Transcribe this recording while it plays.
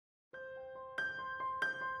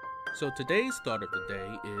So today's thought of the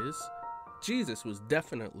day is Jesus was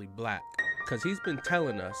definitely black, because he's been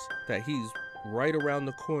telling us that he's right around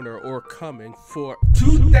the corner or coming for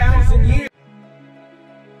 2,000 years.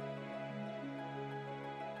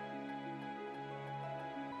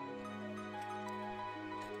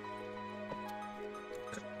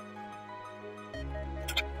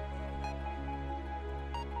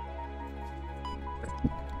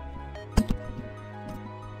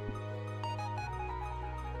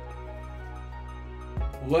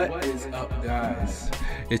 What is up, guys?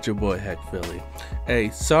 It's your boy Heck Philly.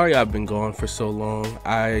 Hey, sorry I've been gone for so long.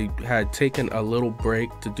 I had taken a little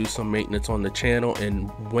break to do some maintenance on the channel, and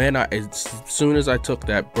as soon as I took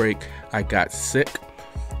that break, I got sick,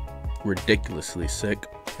 ridiculously sick,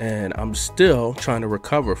 and I'm still trying to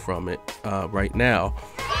recover from it right now.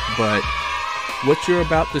 But what you're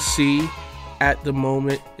about to see at the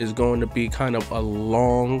moment is going to be kind of a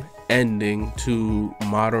long ending to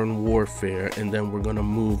Modern Warfare, and then we're gonna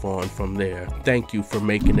move on from there. Thank you for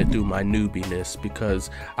making it through my newbiness, because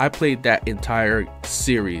I played that entire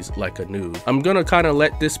series like a noob. I'm gonna kind of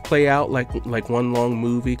let this play out like one long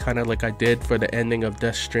movie, kind of like I did for the ending of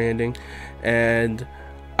Death Stranding. And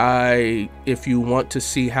if you want to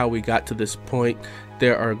see how we got to this point,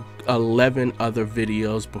 there are 11 other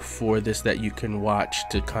videos before this that you can watch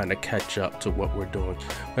to kind of catch up to what we're doing.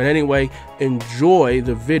 But anyway, enjoy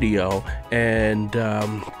the video, and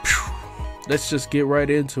let's just get right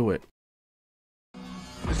into it.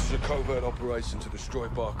 This is a covert operation to destroy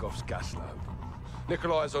Barkov's gas lab.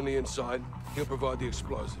 Nikolai's on the inside. He'll provide the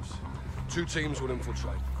explosives. 2 teams will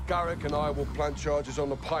infiltrate. Garrick and I will plant charges on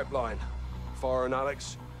the pipeline. Farah and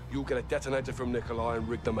Alex, you'll get a detonator from Nikolai and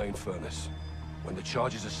rig the main furnace. When the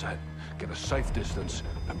charges are set, get a safe distance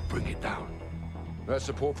and bring it down. That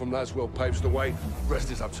support from Laswell paves the way. Rest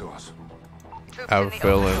is up to us. I have a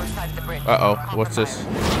feeling. Uh-oh, what's this?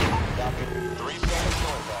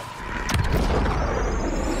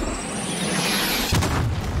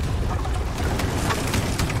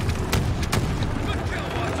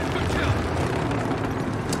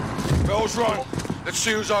 Bell's run. Let's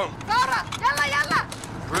see who's on.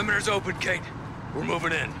 Perimeter's open, Kate. We're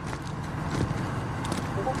moving in.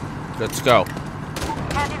 Let's go.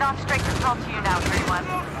 Handing off straight control to you now, 3-1.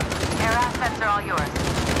 Air assets are all yours.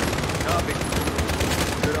 Copy.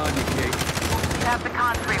 Good on you, Kate. You have the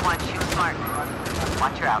con, 3-1. Shoot smart.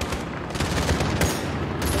 Watch her out.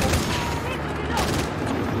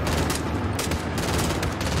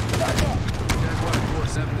 Jaguar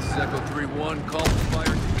 4-7, this is Echo 3-1. Call for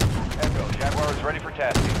fire. Echo, Jaguar is ready for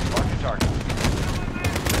tasking. Mark your target.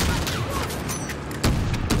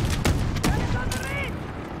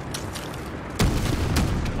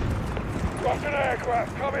 Russian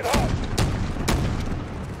aircraft coming hot!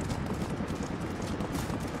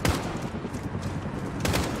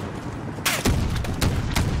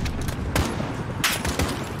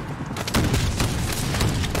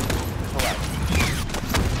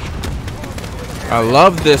 I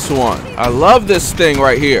love this one. I love this thing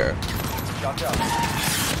right here.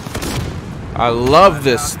 I love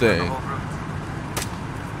this thing.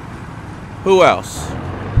 Who else?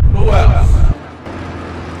 Who else?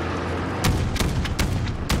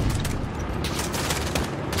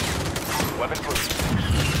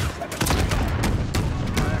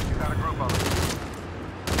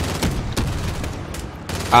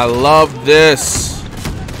 I love this.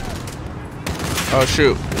 Oh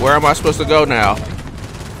shoot, where am I supposed to go now?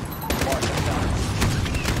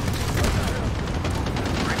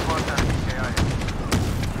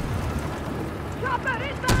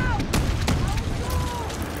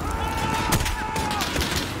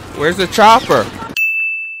 Where's the chopper?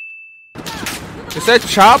 It said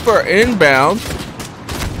chopper inbound.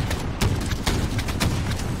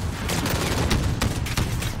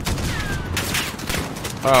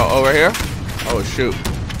 Oh, over here? Oh, shoot.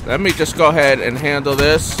 Let me just go ahead and handle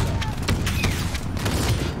this.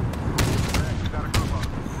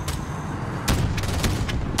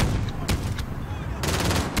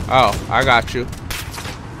 Oh, I got you.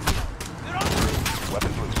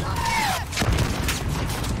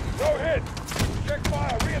 Go ahead! Check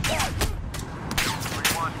fire, reattack!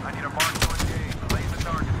 3-1, I need a mark to engage. Lay the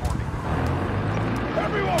target for me.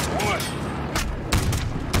 Everyone, push!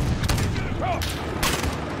 Get to the top!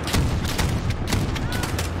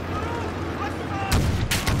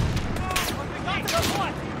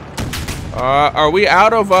 Are we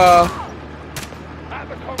out of, At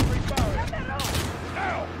the concrete barrier!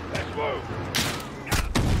 Now, let's move!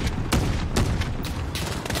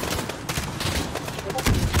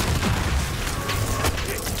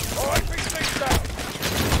 Alright, big things down!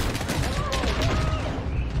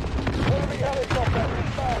 Enemy helicopter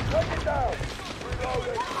inbound!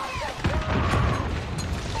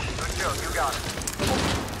 got it.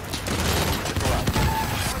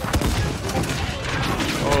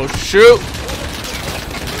 Oh shoot!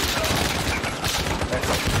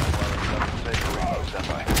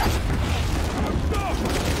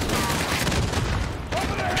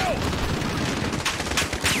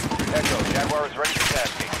 Echo, Jaguar is ready for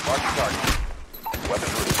tasking. Mark the target.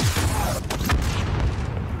 Weapons ready.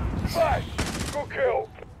 Hey! Good kill!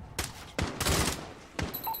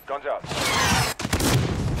 Guns out.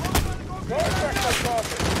 Right back my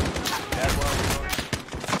target! Jaguar reloading.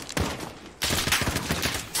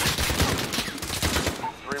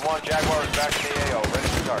 3-1, Jaguar is back in the AO, ready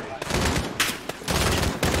for target.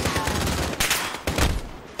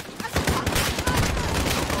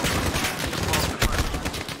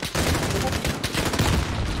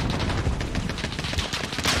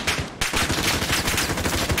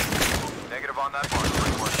 Negative on that mark.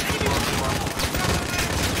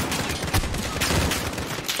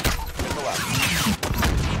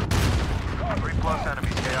 3+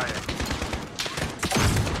 enemies KIA.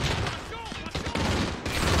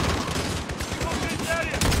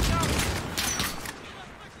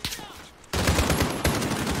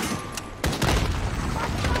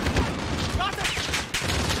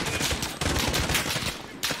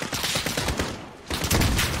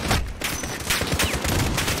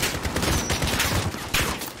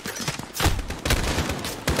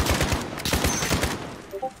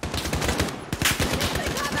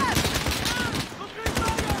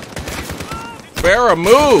 Bear,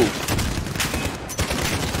 move!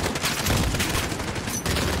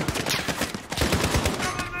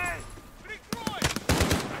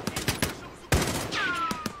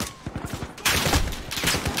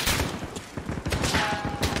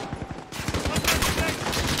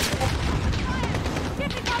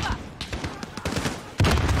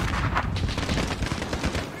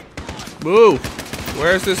 Move!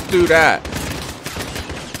 Where's this dude at?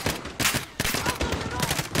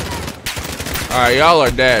 Alright, y'all are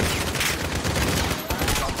dead.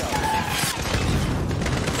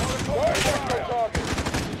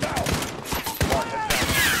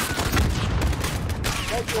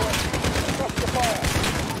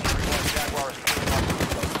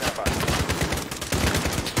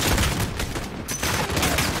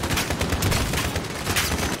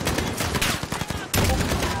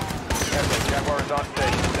 Jaguar is on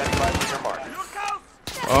stage. Stand by for your mark.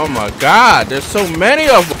 Oh my god, there's so many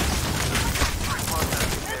of them!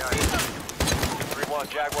 3-1,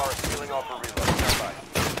 Jaguar is peeling off for reload. Stand by.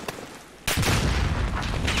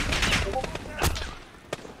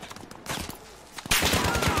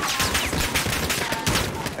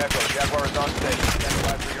 Echo, Jaguar is on stage. Stand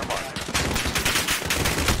by for your mark.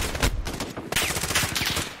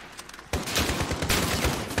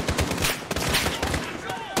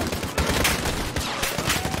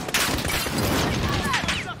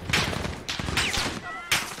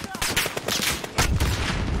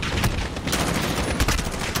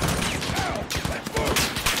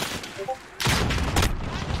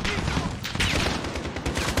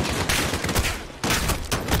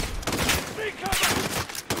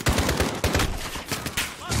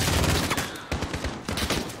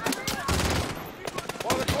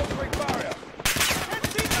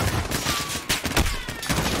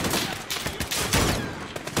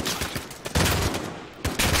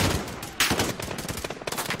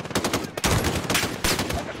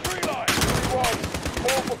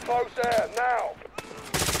 Close air, now!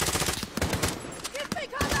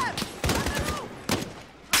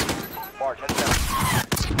 Mark, head down.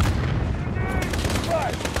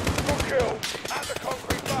 Right! Good kill! At the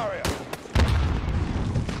concrete barrier!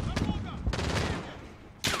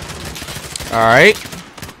 Alright.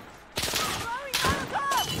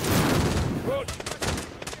 Good!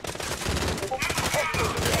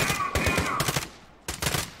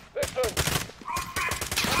 Listen!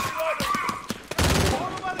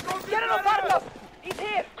 Get him up! He's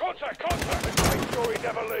here! Contact! Contact! Let's make sure he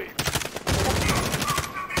never leaves!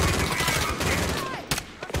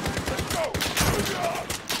 Let's go! Move your arm!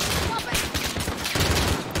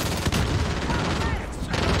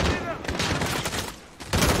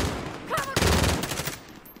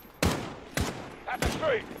 At the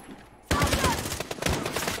street!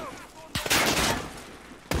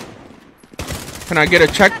 Can I get a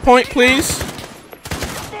checkpoint, please?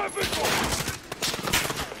 Perfect!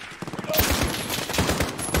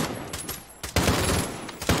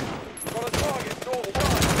 Got a target north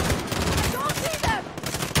side! Don't see them!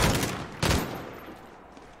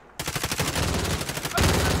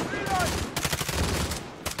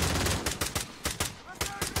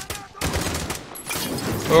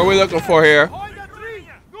 Who are we looking for here?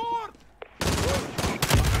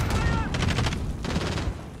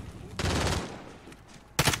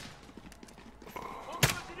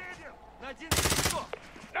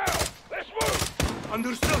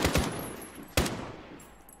 Understood.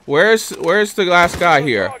 Where's the last guy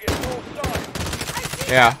here?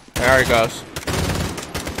 Yeah, there he goes.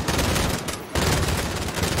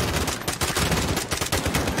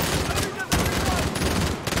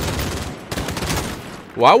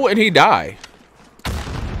 Why wouldn't he die?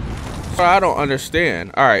 I don't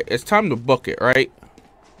understand. Alright, it's time to book it, right?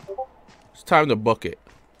 It's time to book it.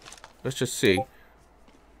 Let's just see.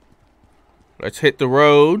 Let's hit the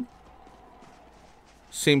road.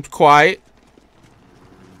 Seems quiet.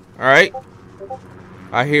 Alright.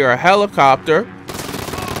 I hear a helicopter.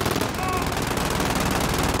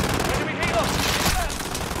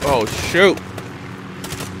 Oh, shoot.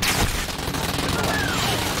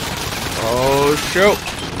 Oh, shoot.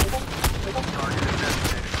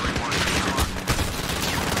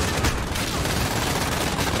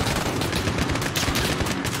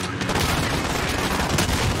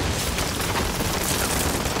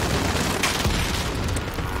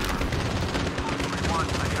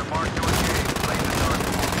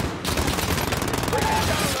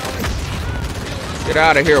 Get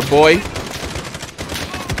out of here, boy.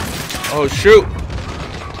 Oh, shoot.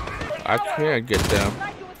 I can't get them.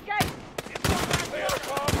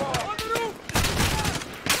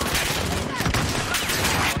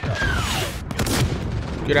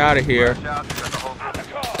 Get out of here.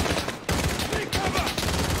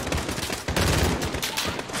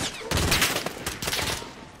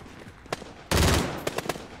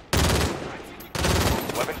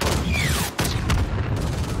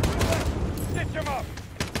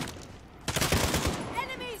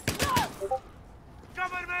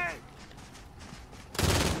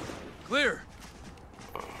 Clear.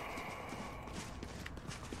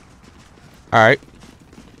 All right.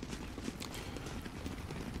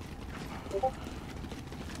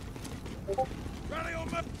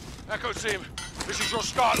 Echo team, this is your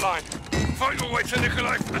start line. Fight your way to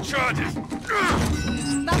Nikolai for the charges.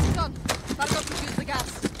 That's done. Better go produce the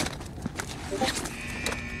gas.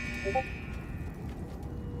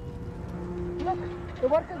 Look, the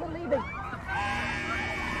workers are leaving.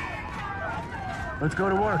 Let's go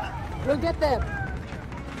to work. We'll get them.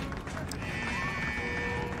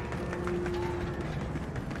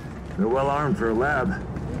 They're well armed for a lab.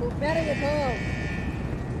 We're betting it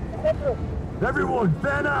all. Everyone,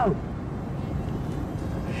 fan out!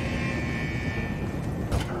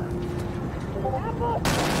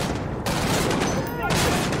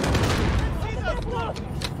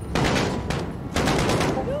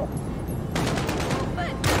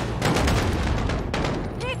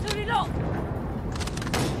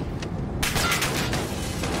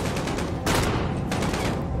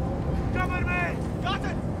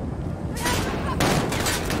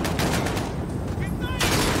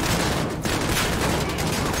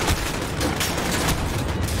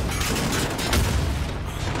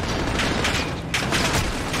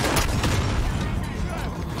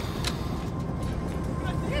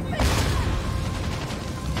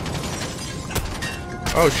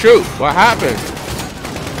 Oh, shoot. What happened?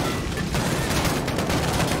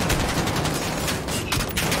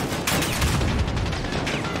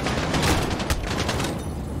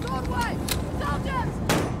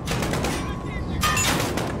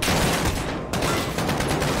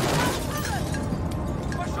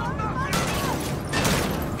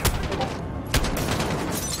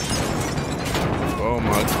 Oh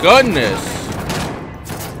my goodness.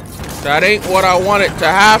 That ain't what I wanted to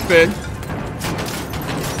happen.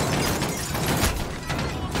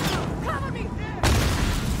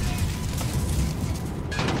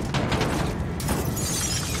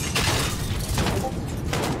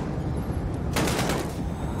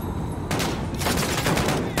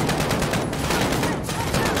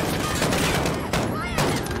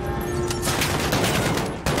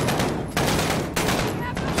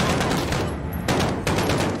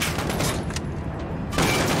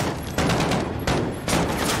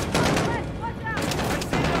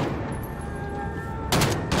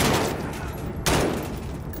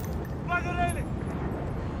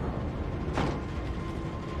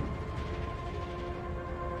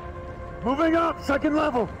 Moving up, second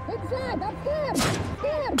level. It's Zed, that's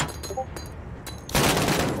him.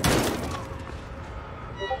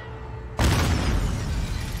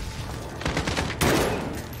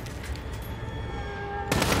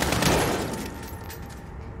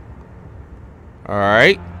 All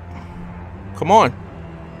right. Come on.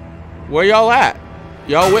 Where y'all at?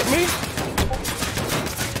 Y'all with me?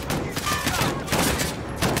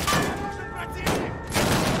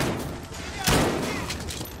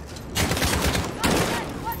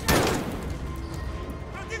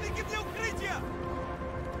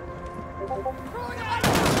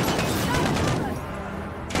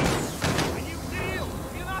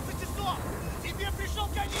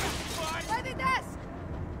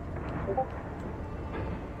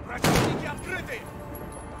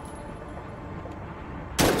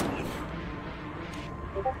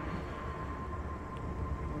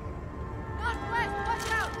 Northwest,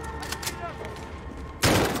 watch out!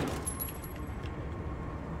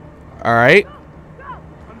 All right.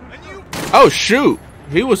 Oh shoot,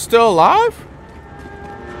 he was still alive?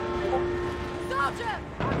 Soldier!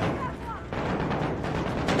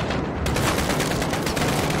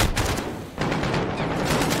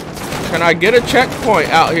 Can I get a checkpoint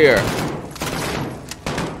out here?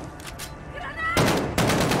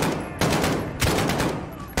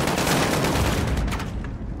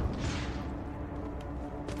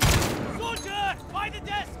 Soldier! By the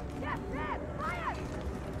desk! Yes, yes, fire!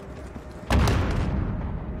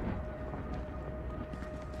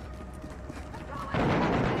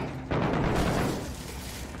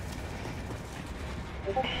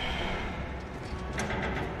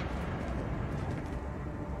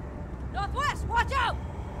 Northwest, watch out!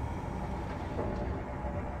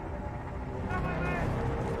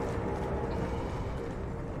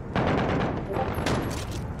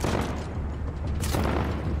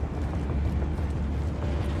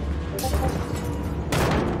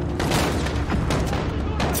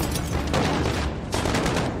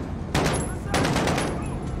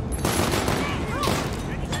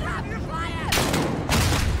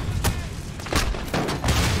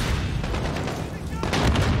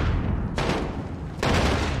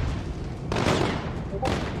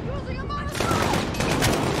 Using a Molotov!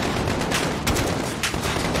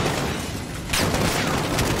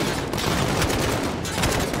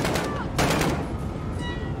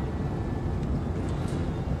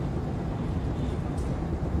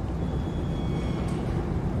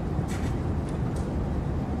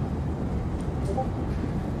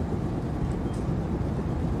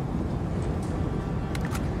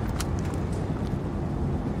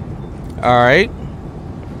 All right.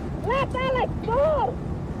 Left, Alex, go!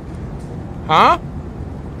 Huh?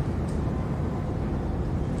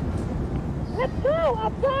 Let's go,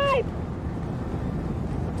 outside!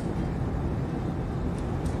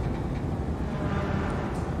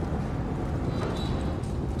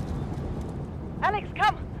 Alex,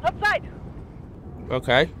 come, outside!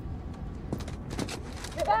 Okay.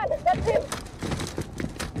 You got it, that's him!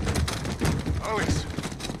 Alex,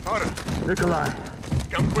 Tara, Nikolai.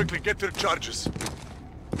 come quickly, get to the charges.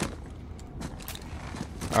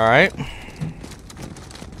 All right.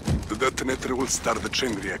 The detonator will start the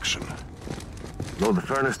chain reaction. Load the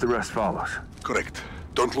furnace, the rest follows. Correct.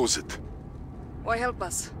 Don't lose it. Why help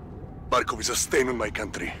us? Barkov is a stain on my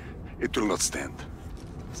country. It will not stand.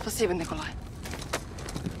 Спасибо, Nikolai.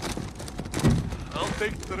 I'll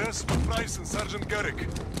take the rest with Price and Sergeant Garrick.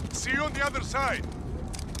 See you on the other side.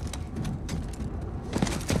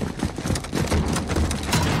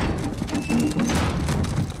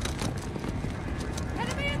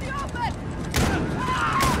 Enemy in the open!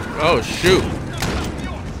 Oh shoot.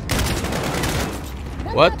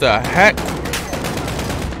 What the heck?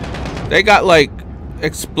 They got like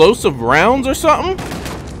explosive rounds or something?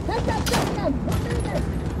 Take that shotgun!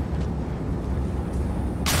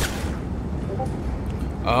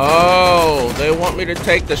 Oh, they want me to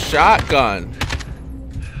take the shotgun.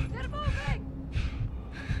 They're moving!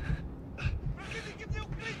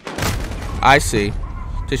 I see.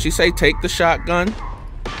 Did she say take the shotgun?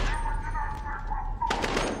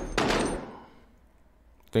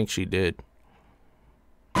 I think she did.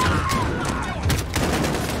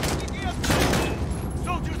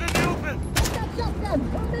 Soldiers in the open! Take that shotgun!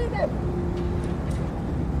 Don't need it!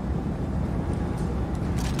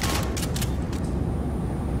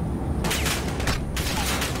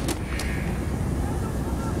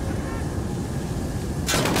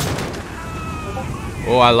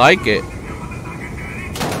 Oh, I like it.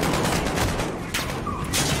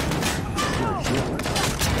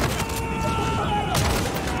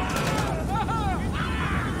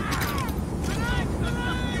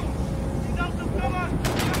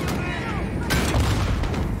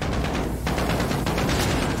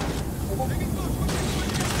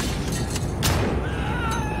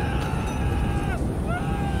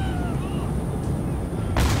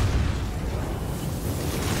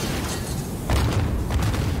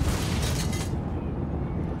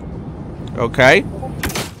 Okay.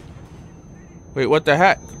 Wait, what the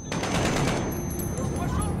heck?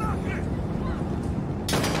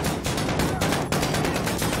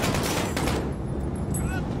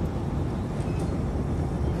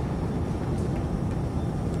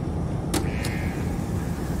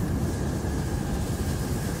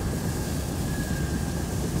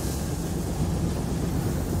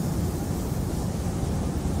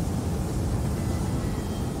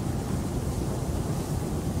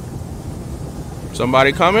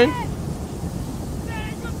 Somebody coming?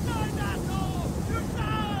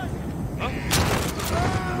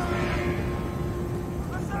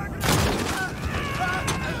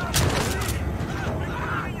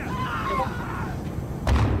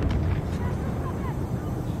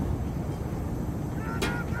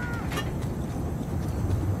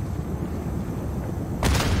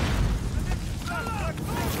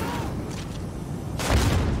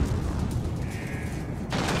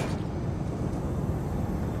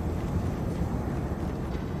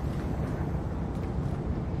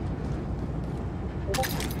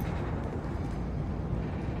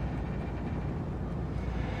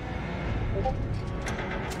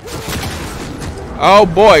 Oh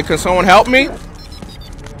boy, can someone help me?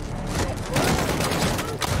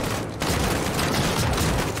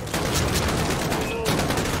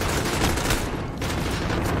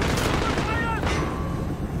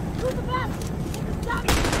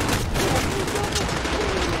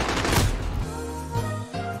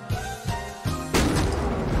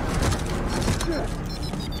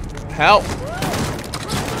 Help.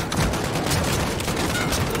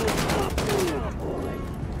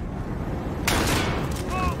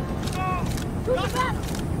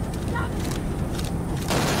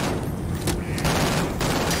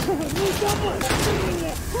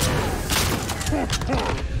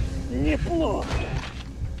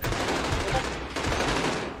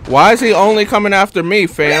 Why is he only coming after me,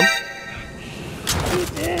 fam?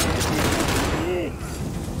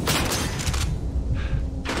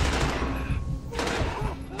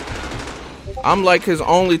 I'm like his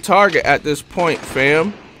only target at this point,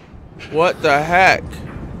 fam. What the heck?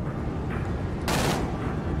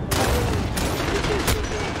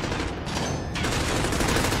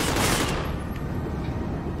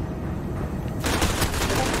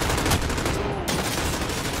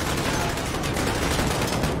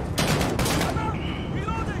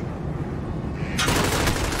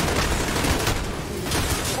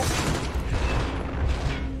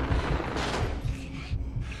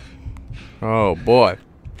 Oh boy.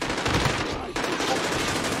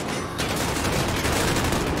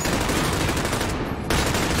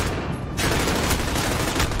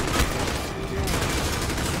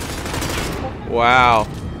 Wow.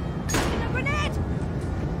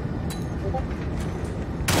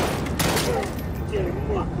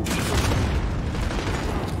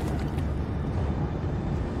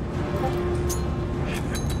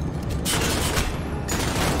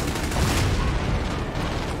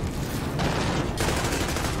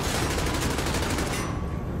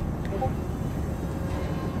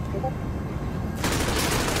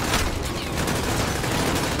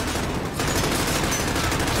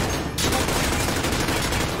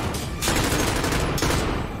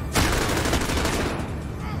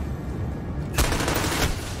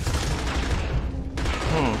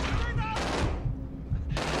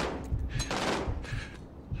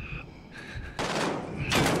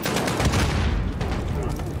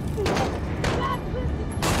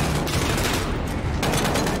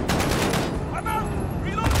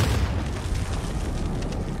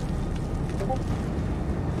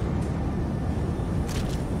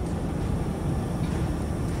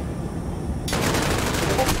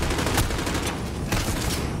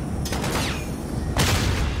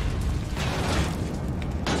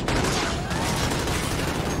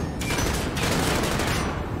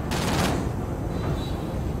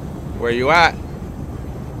 Where you at?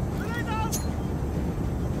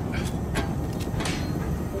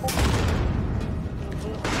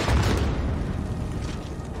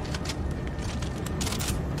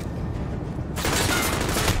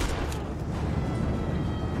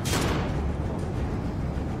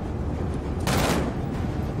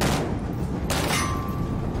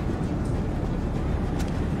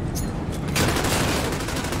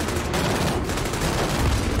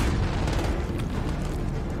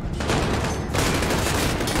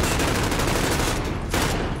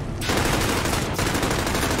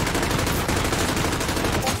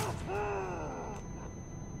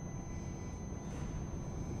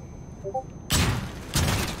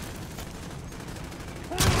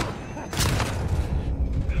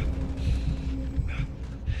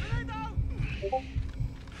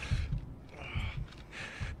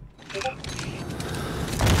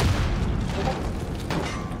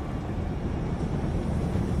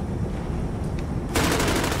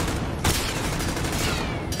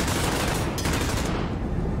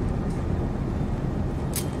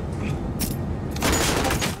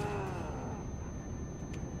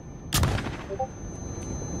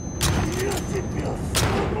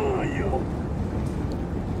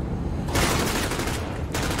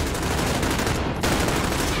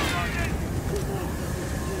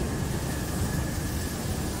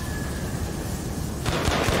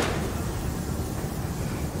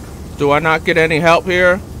 Do I not get any help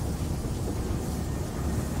here?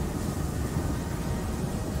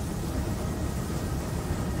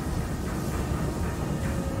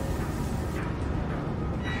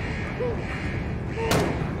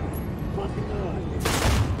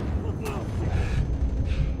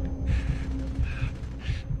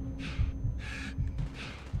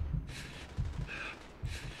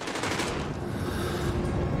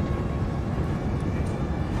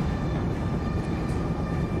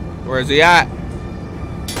 Where's he at?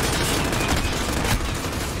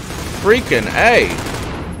 Freaking A.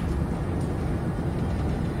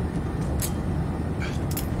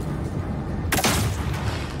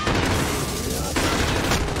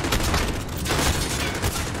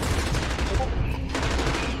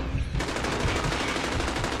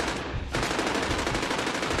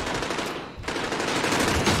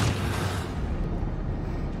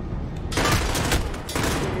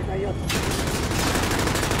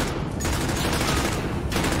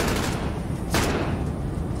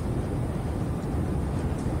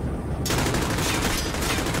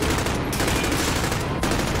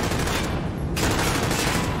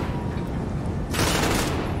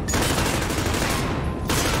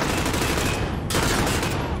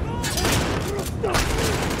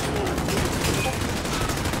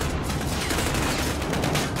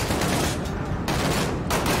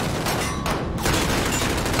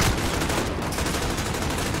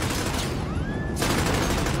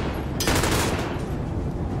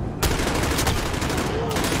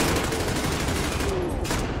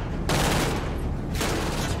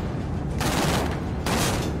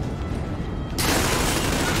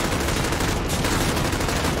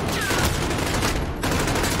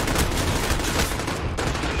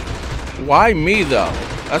 Why me though?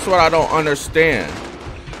 That's what I don't understand.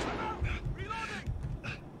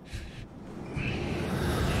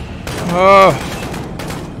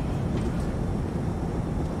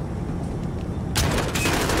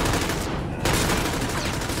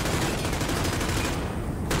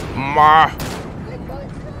 Ma.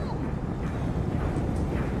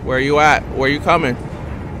 Where you at? Where you coming?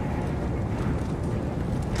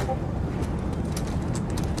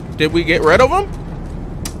 Did we get rid of him?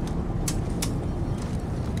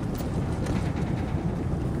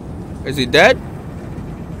 Is he dead?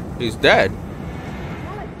 He's dead.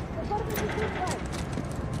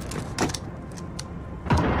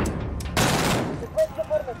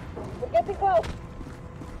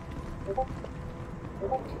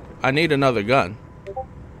 I need another gun.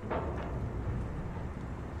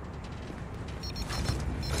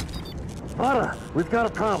 Anna, we've got a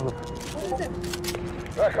problem.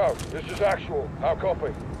 Echo, this is Actual. How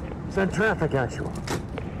copy? Send traffic, Actual.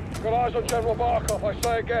 Got eyes on General Barkov. I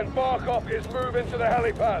say again, Barkov is moving to the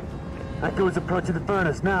helipad. Echo is approaching the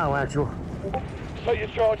furnace now, Actual. Set your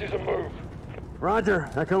charges and move. Roger,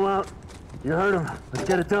 Echo out. You heard him. Let's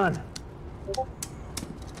get it done.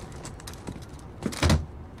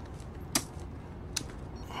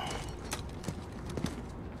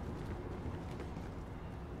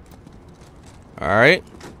 All right.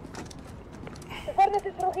 The furnace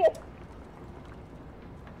is through here.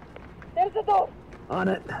 There's the door. On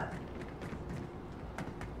it.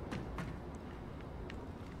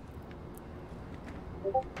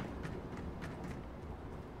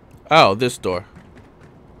 Oh, this door.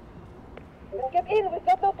 Get in. We've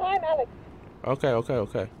got no time, Alex. Okay.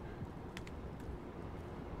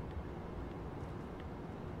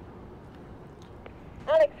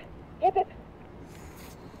 Alex, hit it.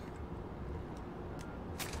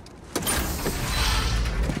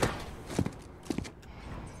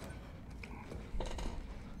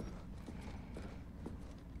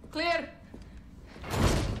 Clear.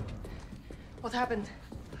 What happened?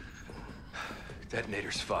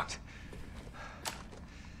 Detonator's fucked.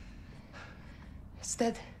 It's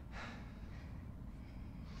dead.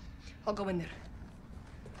 I'll go in there.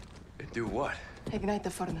 And do what? Ignite the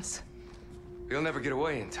furnace. You'll never get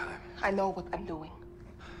away in time. I know what I'm doing.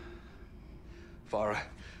 Farah,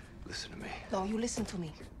 listen to me. No, you listen to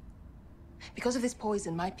me. Because of this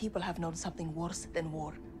poison, my people have known something worse than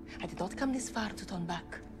war. I did not come this far to turn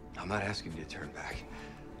back. I'm not asking you to turn back.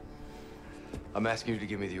 I'm asking you to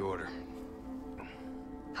give me the order.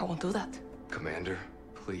 I won't do that. Commander,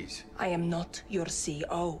 please. I am not your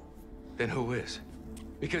CO. Then who is?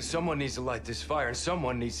 Because someone needs to light this fire and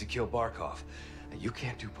someone needs to kill Barkov. And you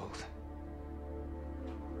can't do both.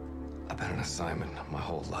 I've been an assignment my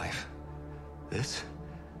whole life. This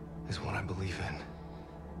is what I believe in.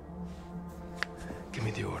 Give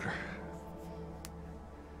me the order.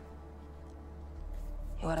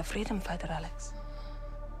 You are a freedom fighter, Alex.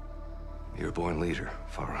 You're a born leader,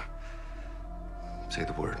 Farah. Say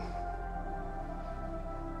the word.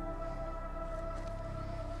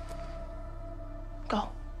 Go.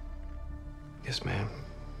 Yes, ma'am.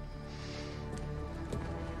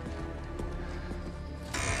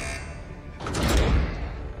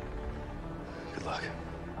 Good luck.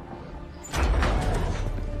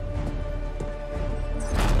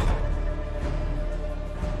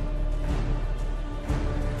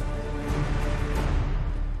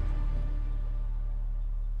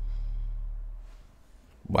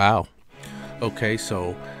 Wow. Okay,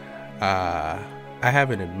 so I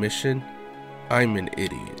have an admission. I'm an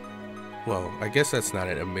idiot. Well, I guess that's not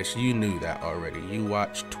an admission. You knew that already. You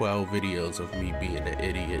watched 12 videos of me being an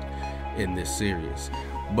idiot in this series.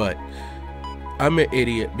 But I'm an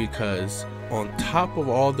idiot because on top of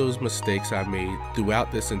all those mistakes I made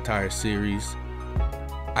throughout this entire series,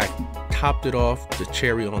 I topped it off. The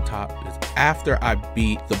cherry on top is after I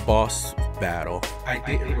beat the boss battle, I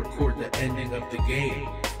didn't record the ending of the game.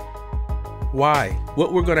 Why?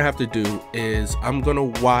 What we're gonna have to do is I'm gonna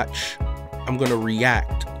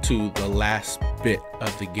react to the last bit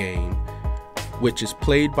of the game, which is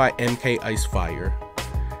played by MK Icefire,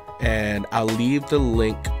 and I'll leave the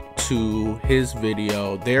link to his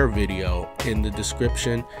video, their video, in the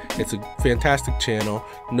description. It's a fantastic channel,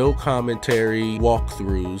 no commentary,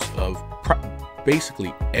 walkthroughs of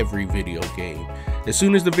basically every video game. As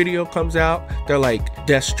soon as the video comes out, they're like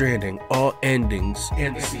Death Stranding, all endings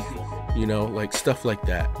and the sequel, you know, like stuff like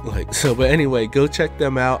that. Like, so, but anyway, go check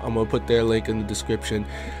them out. I'm gonna put their link in the description.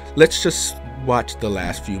 Let's just watch the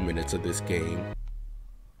last few minutes of this game.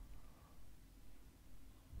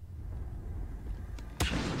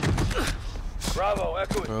 Bravo,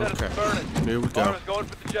 Echo, Okay, here we go. going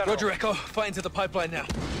for the General. Roger, Echo. Fighting to the pipeline now.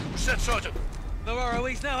 Set, Sergeant. No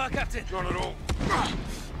ROEs now, huh, Captain? Not at all.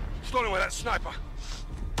 Starting with that sniper.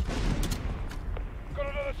 Got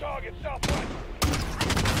another target, southwest.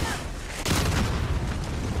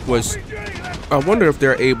 I wonder if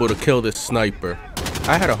they're able to kill this sniper.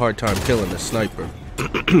 I had a hard time killing the sniper.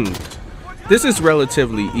 This is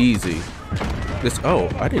relatively easy. Oh,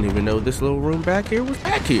 I didn't even know this little room back here was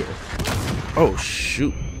back here. Oh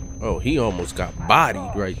shoot. Oh, he almost got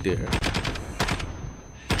bodied right there.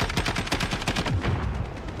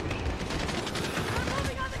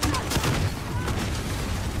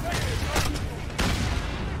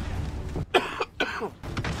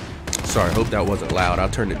 Sorry, hope that wasn't loud. I'll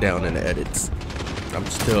turn it down in the edits. I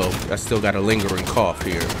still got a lingering cough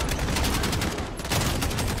here.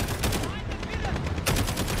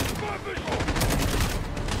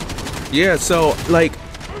 Yeah, so like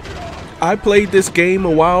I played this game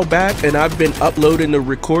a while back and I've been uploading the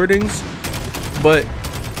recordings, but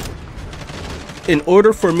in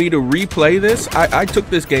order for me to replay this, I took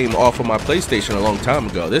this game off of my PlayStation a long time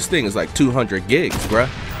ago. This thing is like 200 gigs, bruh.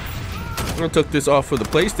 I took this off of the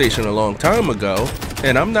PlayStation a long time ago,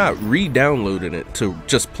 and I'm not re-downloading it to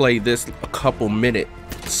just play this a couple minute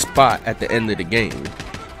spot at the end of the game.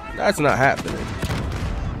 That's not happening.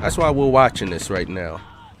 That's why we're watching this right now.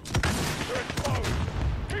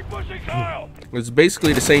 It's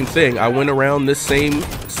basically the same thing. I went around this same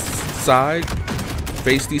side,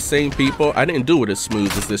 faced these same people. I didn't do it as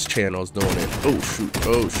smooth as this channel is doing it. Oh shoot,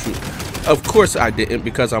 oh shoot. Of course I didn't,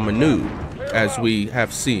 because I'm a noob, as we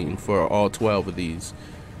have seen for all 12 of these.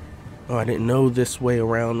 Oh, I didn't know this way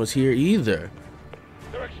around was here either.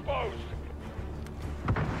 They're exposed.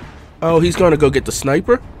 Oh, he's gonna go get the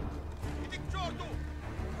sniper?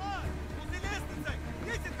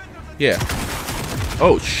 Yeah.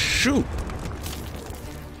 Oh, shoot.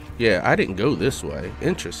 Yeah, I didn't go this way.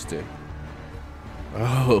 Interesting.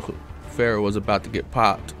 Oh, Pharaoh was about to get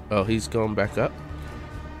popped. Oh, he's going back up?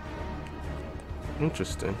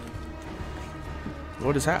 Interesting.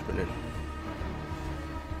 What is happening?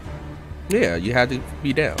 Yeah, you had to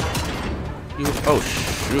be down. Oh,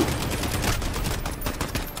 shoot.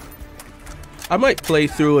 I might play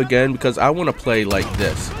through again because I want to play like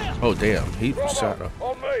this. Oh, damn. He shot up.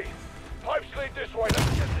 On me. Pipes lead this way. Let's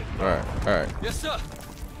get this. Alright, alright. Yes, sir.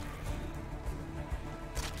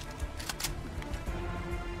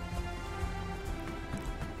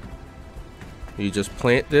 You just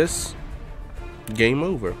plant this. Game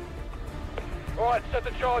over. Alright, set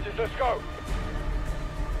the charges. Let's go.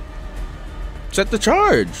 Set the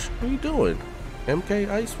charge. What are you doing? MK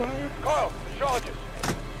Icefire? Kyle, the charges.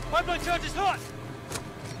 Pipeline charge is hot!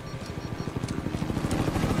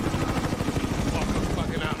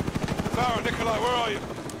 Fucking out. Farah, Nikolai, where are you?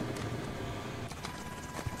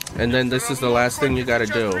 And then this is the last thing you gotta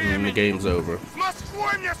do when the game's over.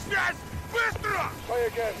 Say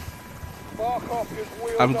again. Barkov is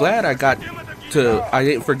wheeled I'm glad I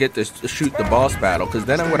didn't forget to shoot the boss battle, because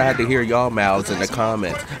then I would have had to hear y'all mouths in the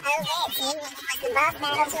comments.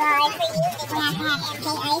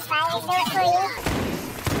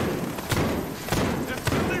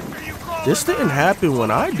 This didn't happen when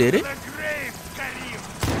I did it.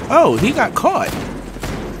 Oh, he got caught.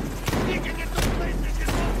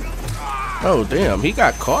 Oh, damn, he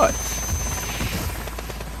got caught.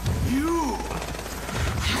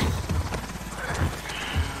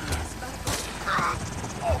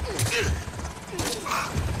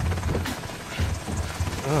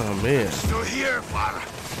 Oh man. Still here, father.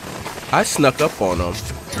 I snuck up on him.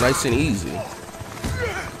 Nice and easy.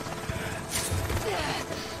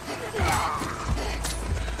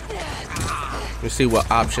 Let's see what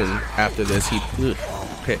option after this he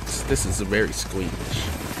picks. This is a very squeamish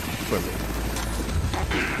for me.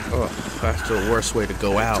 Oh, that's the worst way to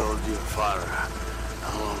go out. I told your father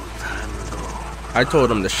a long time ago. I told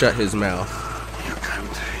him to shut his mouth. Your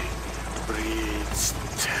country breeds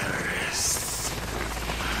terrorists.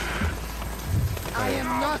 I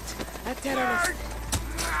am not a terrorist.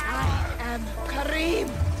 I am Karim.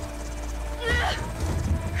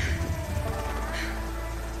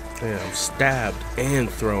 Damn, stabbed and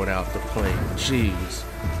thrown out the plane. Jeez.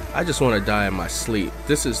 I just want to die in my sleep.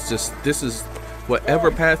 This is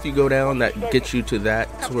whatever path you go down that gets you to that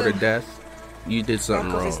sort of death, you did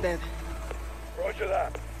something Barkov is wrong. dead. Roger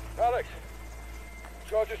that. Alex,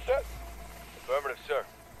 charges set? Affirmative, sir.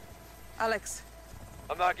 Alex,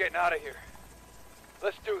 I'm not getting out of here.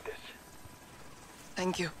 Let's do this.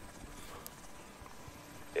 thank you.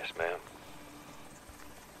 Yes, ma'am.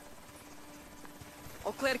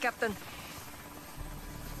 All clear, Captain.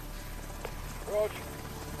 Roger.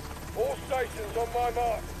 All stations on my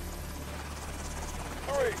mark.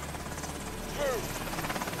 3, 2,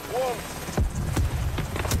 1.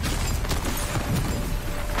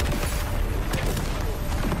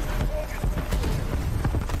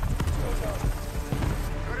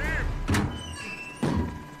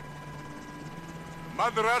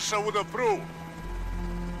 Mother Russia would approve.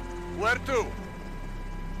 Where to?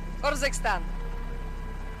 Urzikstan.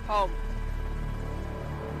 Home.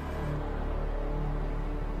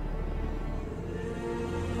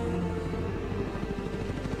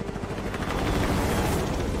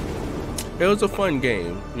 It was a fun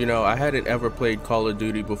game. You know, I hadn't ever played Call of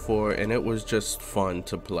Duty before, and it was just fun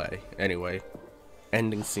to play. Anyway,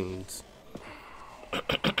 ending scenes.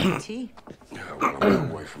 Tea? Yeah, well, I'm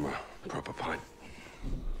away from a proper pint.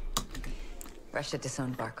 Russia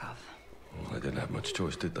disowned Barkov. Well, they didn't have much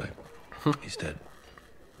choice, did they? He's dead.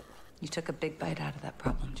 You took a big bite out of that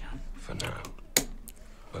problem, John. For now.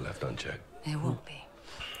 But left unchecked. It won't be.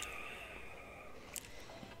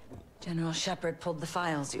 General Shepard pulled the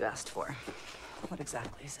files you asked for. What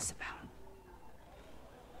exactly is this about?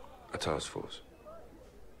 A task force.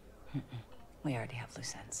 We already have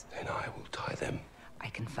loose ends. Then I will tie them. I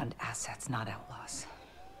can fund assets, not outlaws.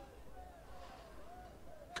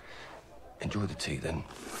 Enjoy the tea, then.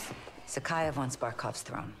 Sakayev wants Barkov's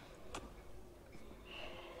throne.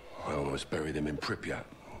 I almost buried him in Pripyat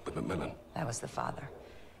with Macmillan. That was the father.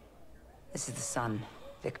 This is the son,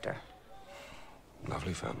 Victor.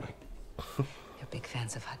 Lovely family. You're big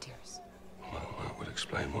fans of Hadir's. Well, that would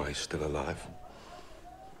explain why he's still alive.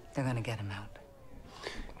 They're gonna get him out.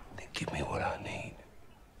 Then give me what I need.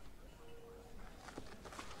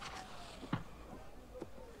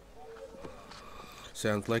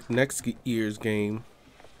 Sounds like next year's game.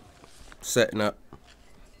 Setting up.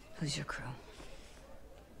 Who's your crew?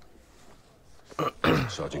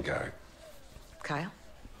 Sergeant Garrick. Kyle?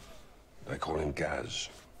 They call him Gaz.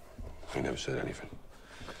 He never said anything.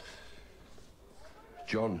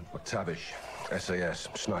 John McTavish, SAS,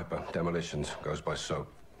 sniper, demolitions, goes by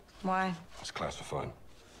SOAP. Why? It's classified.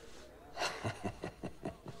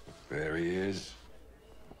 There he is.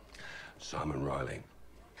 Simon Riley.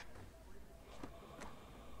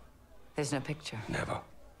 There's no picture. Never.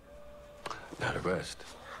 Now the rest.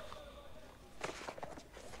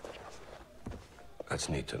 That's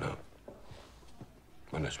neat to know.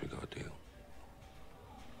 Unless we got a deal.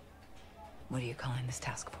 What are you calling this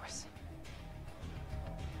task force?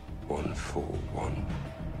 141.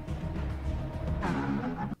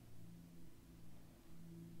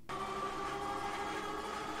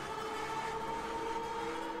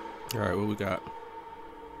 All right, what we got?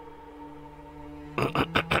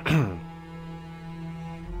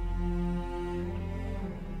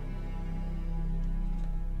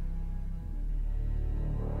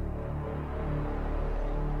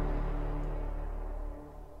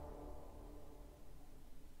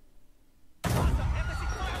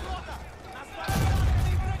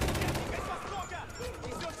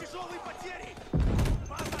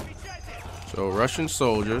 So Russian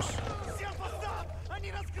soldiers.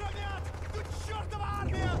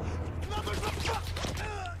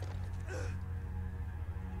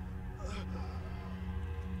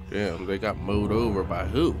 Damn, they got mowed over by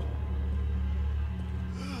who?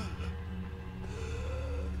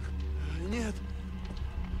 Нет.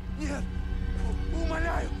 Нет.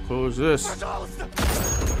 Умоляю. Who's this? Пожалуйста.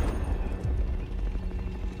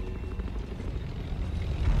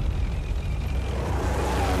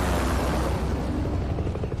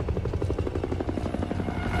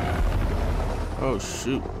 Oh,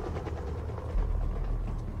 shoot.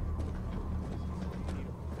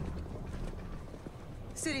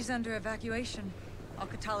 City's under evacuation.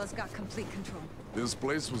 Alcatala's got complete control. This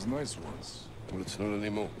place was nice once. Well, it's not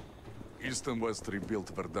anymore. East and West rebuilt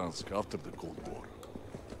Verdansk after the Cold War.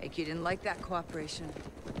 AQ didn't like that cooperation.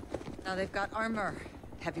 Now they've got armor,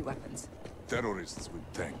 heavy weapons. Terrorists with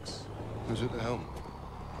tanks. Who's at the helm?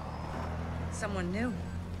 Someone new.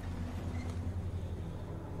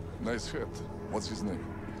 Nice hit. What's his name?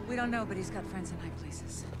 We don't know, but he's got friends in high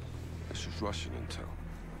places. This is Russian intel.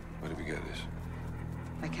 Where did we get this?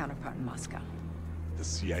 My counterpart in Moscow. The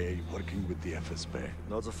CIA working with the FSB.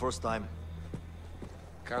 Not the first time.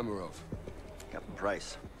 Kamarov. Captain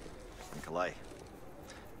Price. Nikolai.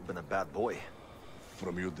 You've been a bad boy.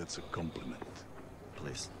 From you, that's a compliment.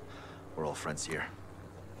 Please. We're all friends here.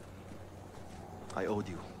 I owed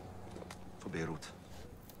you. For Beirut.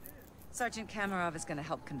 Sergeant Kamarov is gonna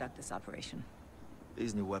help conduct this operation.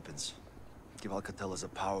 These new weapons give Alcatala's the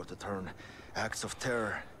power to turn acts of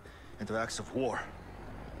terror into acts of war.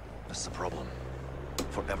 That's the problem.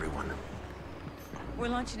 For everyone. We're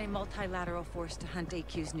launching a multilateral force to hunt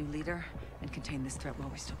AQ's new leader and contain this threat while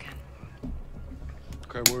we still can.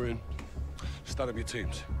 Okay, we're in. Start up your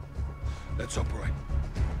teams. Let's operate.